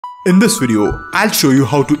In this video, I'll show you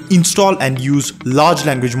how to install and use large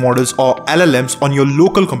language models or LLMs on your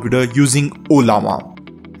local computer using Ollama.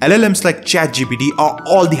 LLMs like ChatGPT are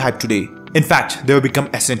all the hype today. In fact, they have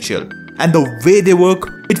become essential. And the way they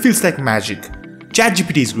work, it feels like magic.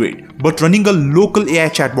 ChatGPT is great, but running a local AI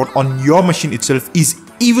chatbot on your machine itself is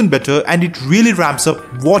even better, and it really ramps up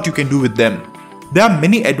what you can do with them. There are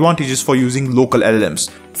many advantages for using local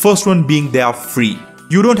LLMs. First one being they are free.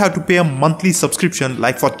 You don't have to pay a monthly subscription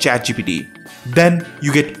like for ChatGPT. Then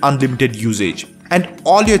you get unlimited usage. And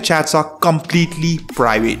all your chats are completely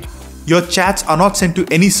private. Your chats are not sent to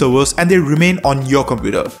any servers and they remain on your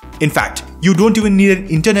computer. In fact, you don't even need an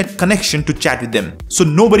internet connection to chat with them. So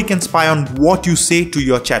nobody can spy on what you say to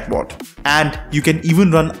your chatbot. And you can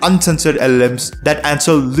even run uncensored LLMs that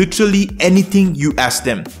answer literally anything you ask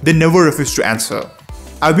them. They never refuse to answer.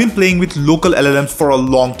 I've been playing with local LLMs for a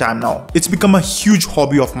long time now. It's become a huge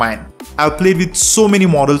hobby of mine. I've played with so many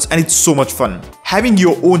models and it's so much fun. Having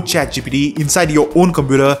your own ChatGPT inside your own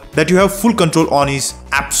computer that you have full control on is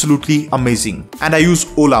absolutely amazing. And I use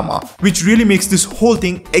Ollama, which really makes this whole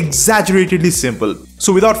thing exaggeratedly simple.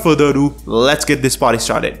 So without further ado, let's get this party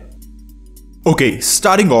started. Okay,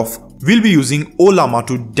 starting off, we'll be using Ollama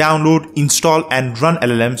to download, install and run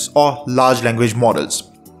LLMs or large language models.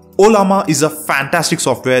 Ollama is a fantastic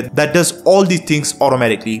software that does all these things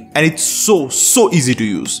automatically, and it's so easy to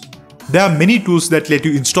use. There are many tools that let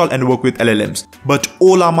you install and work with LLMs, but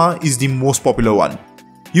Ollama is the most popular one.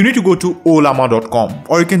 You need to go to ollama.com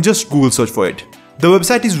or you can just Google search for it. The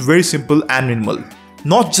website is very simple and minimal.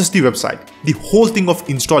 Not just the website, the whole thing of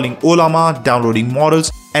installing Ollama, downloading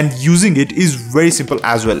models and using it is very simple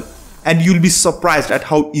as well. And you'll be surprised at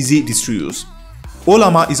how easy it is to use.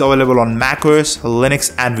 Ollama is available on macOS,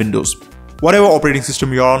 Linux and Windows. Whatever operating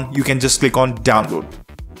system you're on, you can just click on download.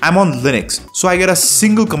 I'm on Linux, so I get a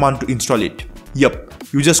single command to install it. Yup,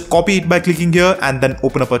 you just copy it by clicking here and then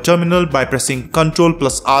open up a terminal by pressing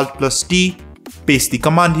Ctrl+Alt+T, paste the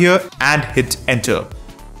command here and hit enter.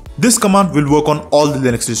 This command will work on all the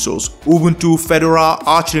Linux distros, Ubuntu, Fedora,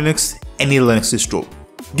 Arch Linux, any Linux distro.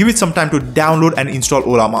 Give it some time to download and install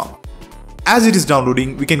Ollama. As it is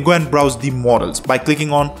downloading, we can go and browse the models by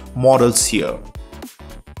clicking on models here.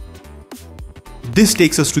 This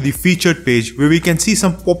takes us to the featured page where we can see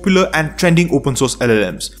some popular and trending open source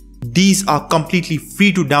LLMs. These are completely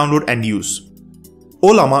free to download and use.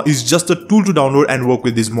 Ollama is just a tool to download and work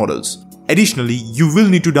with these models. Additionally, you will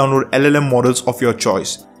need to download LLM models of your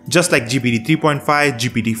choice. Just like GPT 3.5,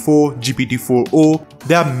 GPT-4, GPT-4o,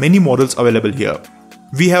 there are many models available here.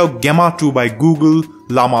 We have Llama 2 by Google,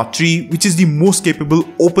 Llama 3, which is the most capable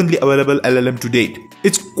openly available LLM to date.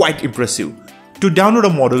 It's quite impressive. To download a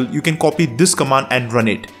model, you can copy this command and run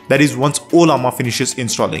it. That is once Ollama finishes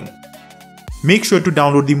installing. Make sure to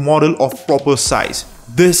download the model of proper size.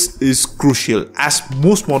 This is crucial as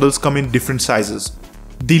most models come in different sizes.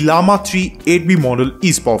 The Llama 3 8B model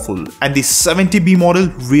is powerful and the 70B model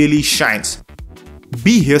really shines.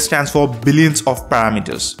 B here stands for billions of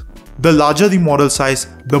parameters. The larger the model size,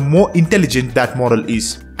 the more intelligent that model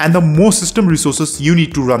is, and the more system resources you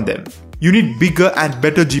need to run them. You need bigger and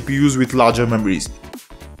better GPUs with larger memories.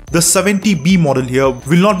 The 70B model here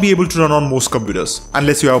will not be able to run on most computers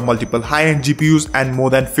unless you have multiple high-end GPUs and more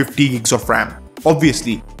than 50 gigs of RAM.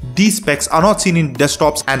 Obviously, these specs are not seen in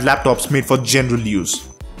desktops and laptops made for general use.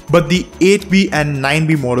 But the 8B and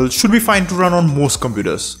 9B models should be fine to run on most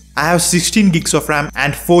computers. I have 16 gigs of RAM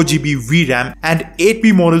and 4 GB VRAM, and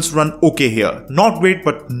 8B models run okay here. Not great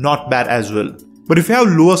but not bad as well. But if you have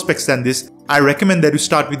lower specs than this, I recommend that you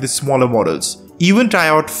start with the smaller models. Even try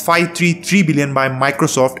out 533 billion by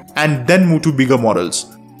Microsoft and then move to bigger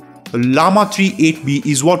models. Llama 3 8B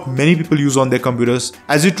is what many people use on their computers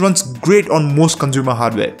as it runs great on most consumer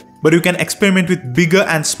hardware. But you can experiment with bigger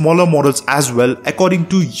and smaller models as well according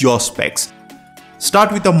to your specs.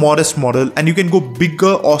 Start with a modest model and you can go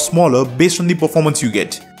bigger or smaller based on the performance you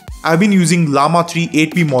get. I've been using Llama 3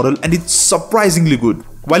 8B model and it's surprisingly good.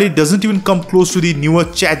 While it doesn't even come close to the newer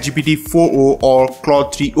ChatGPT 4o or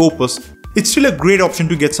Claude 3 Opus, it's still a great option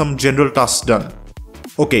to get some general tasks done.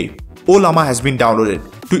 Okay, Ollama has been downloaded.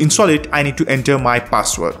 To install it, I need to enter my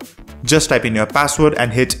password. Just type in your password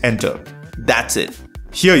and hit enter. That's it.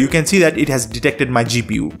 Here you can see that it has detected my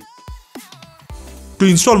GPU. To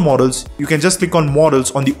install models, you can just click on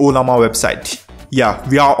models on the Ollama website. Yeah,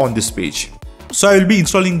 we are on this page. So I will be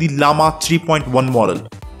installing the Llama 3.1 model.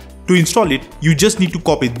 To install it, you just need to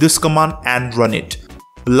copy this command and run it.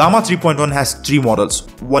 Llama 3.1 has 3 models.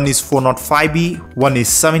 One is 405B, one is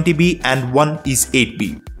 70B and one is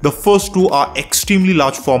 8B. The first two are extremely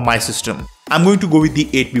large for my system. I'm going to go with the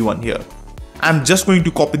 8B one here. I'm just going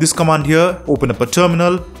to copy this command here, open up a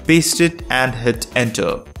terminal, paste it and hit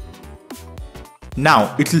enter.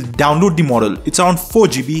 Now it will download the model. It's around 4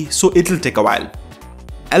 GB, so it will take a while.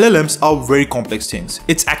 LLMs are very complex things.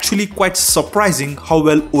 It's actually quite surprising how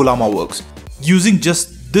well Ollama works. Using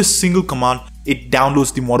just this single command, it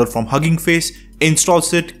downloads the model from Hugging Face,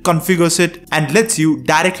 installs it, configures it, and lets you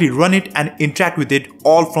directly run it and interact with it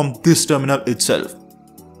all from this terminal itself.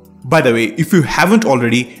 By the way, if you haven't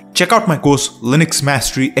already, check out my course Linux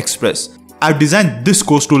Mastery Express. I've designed this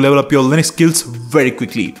course to level up your Linux skills very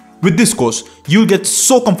quickly. With this course, you'll get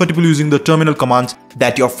so comfortable using the terminal commands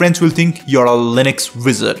that your friends will think you're a Linux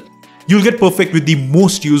wizard. You'll get perfect with the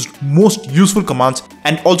most used, most useful commands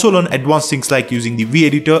and also learn advanced things like using the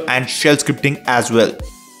V-editor and shell scripting as well.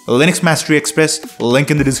 Linux Mastery Express,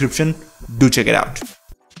 link in the description, do check it out.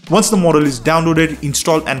 Once the model is downloaded,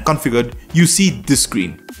 installed and configured, you see this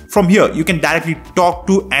screen. From here, you can directly talk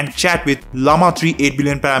to and chat with Llama 3 8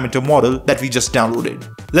 billion parameter model that we just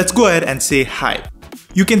downloaded. Let's go ahead and say hi.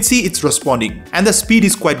 You can see it's responding and the speed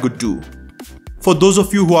is quite good too. For those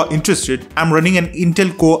of you who are interested, I'm running an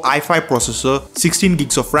Intel Core i5 processor, 16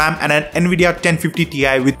 gigs of RAM and an Nvidia 1050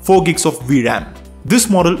 Ti with 4 gigs of VRAM. This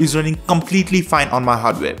model is running completely fine on my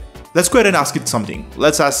hardware. Let's go ahead and ask it something.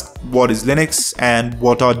 Let's ask what is Linux and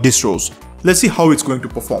what are distros. Let's see how it's going to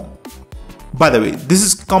perform. By the way, this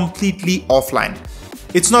is completely offline.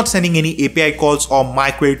 It's not sending any API calls or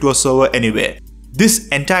my query to a server anywhere. This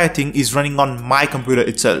entire thing is running on my computer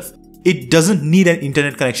itself. It doesn't need an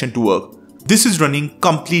internet connection to work. This is running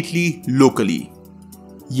completely locally.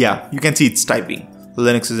 Yeah, you can see it's typing.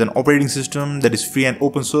 Linux is an operating system that is free and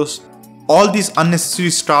open source. All these unnecessary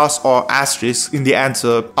stars or asterisks in the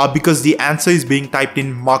answer are because the answer is being typed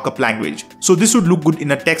in markup language. So this would look good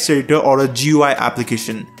in a text editor or a GUI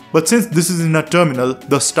application. But since this is in a terminal,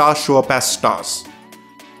 the stars show up as stars.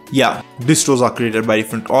 Yeah, distros are created by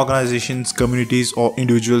different organizations, communities or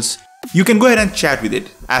individuals. You can go ahead and chat with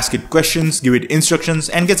it, ask it questions, give it instructions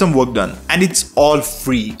and get some work done. And it's all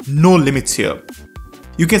free, no limits here.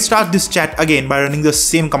 You can start this chat again by running the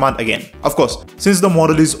same command again. Of course, since the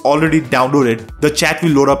model is already downloaded, the chat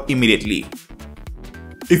will load up immediately.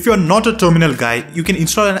 If you're not a terminal guy, you can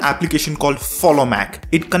install an application called Follomac.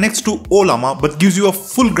 It connects to Ollama but gives you a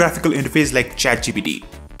full graphical interface like ChatGPT.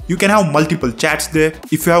 You can have multiple chats there.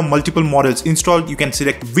 If you have multiple models installed, you can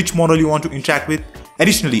select which model you want to interact with.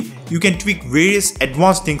 Additionally, you can tweak various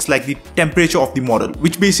advanced things like the temperature of the model,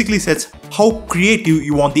 which basically sets how creative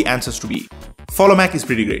you want the answers to be. Follomac is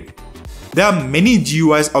pretty great. There are many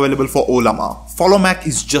GUIs available for Ollama. Follomac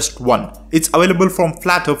is just one. It's available from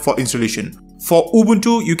Flatpak for installation. For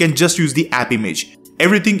Ubuntu, you can just use the app image.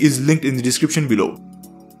 Everything is linked in the description below.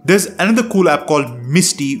 There's another cool app called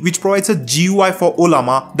Misty which provides a GUI for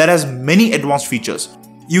Ollama that has many advanced features.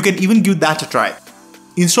 You can even give that a try.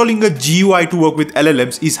 Installing a GUI to work with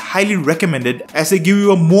LLMs is highly recommended as they give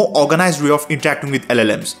you a more organized way of interacting with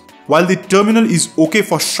LLMs. While the terminal is okay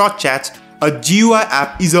for short chats, a GUI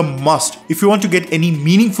app is a must if you want to get any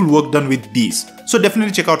meaningful work done with these. So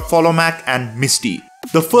definitely check out Follomac and Misty.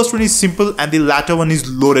 The first one is simple and the latter one is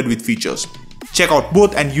loaded with features. Check out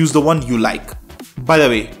both and use the one you like. By the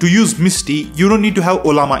way, to use Misty, you don't need to have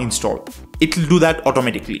Ollama installed. It will do that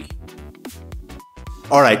automatically.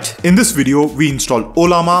 Alright, in this video, we installed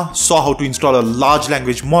Ollama, saw how to install a large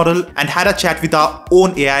language model, and had a chat with our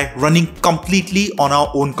own AI running completely on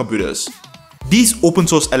our own computers. These open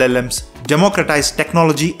source LLMs democratize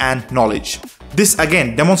technology and knowledge. This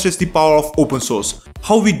again demonstrates the power of open source,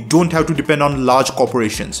 how we don't have to depend on large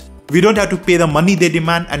corporations. We don't have to pay the money they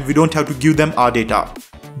demand and we don't have to give them our data.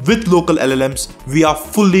 With local LLMs, we are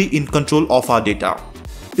fully in control of our data.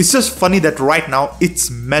 It's just funny that right now it's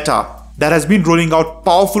Meta that has been rolling out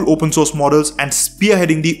powerful open source models and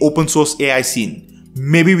spearheading the open source AI scene.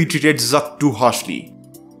 Maybe we treated Zuck too harshly.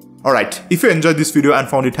 Alright, if you enjoyed this video and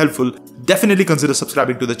found it helpful, definitely consider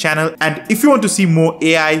subscribing to the channel, and if you want to see more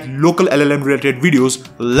AI, local LLM related videos,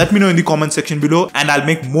 let me know in the comment section below and I'll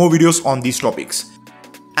make more videos on these topics.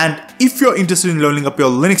 And if you're interested in leveling up your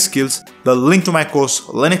Linux skills, the link to my course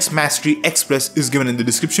Linux Mastery Express is given in the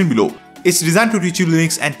description below. It's designed to teach you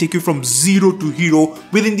Linux and take you from zero to hero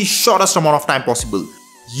within the shortest amount of time possible.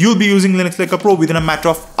 You'll be using Linux like a pro within a matter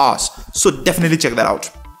of hours, so definitely check that out.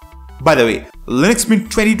 By the way, Linux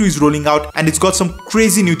Mint 22 is rolling out and it's got some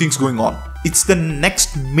crazy new things going on. It's the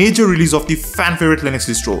next major release of the fan favorite Linux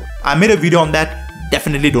distro. I made a video on that,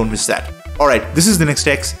 definitely don't miss that. Alright, this is the Next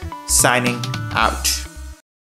X, signing out.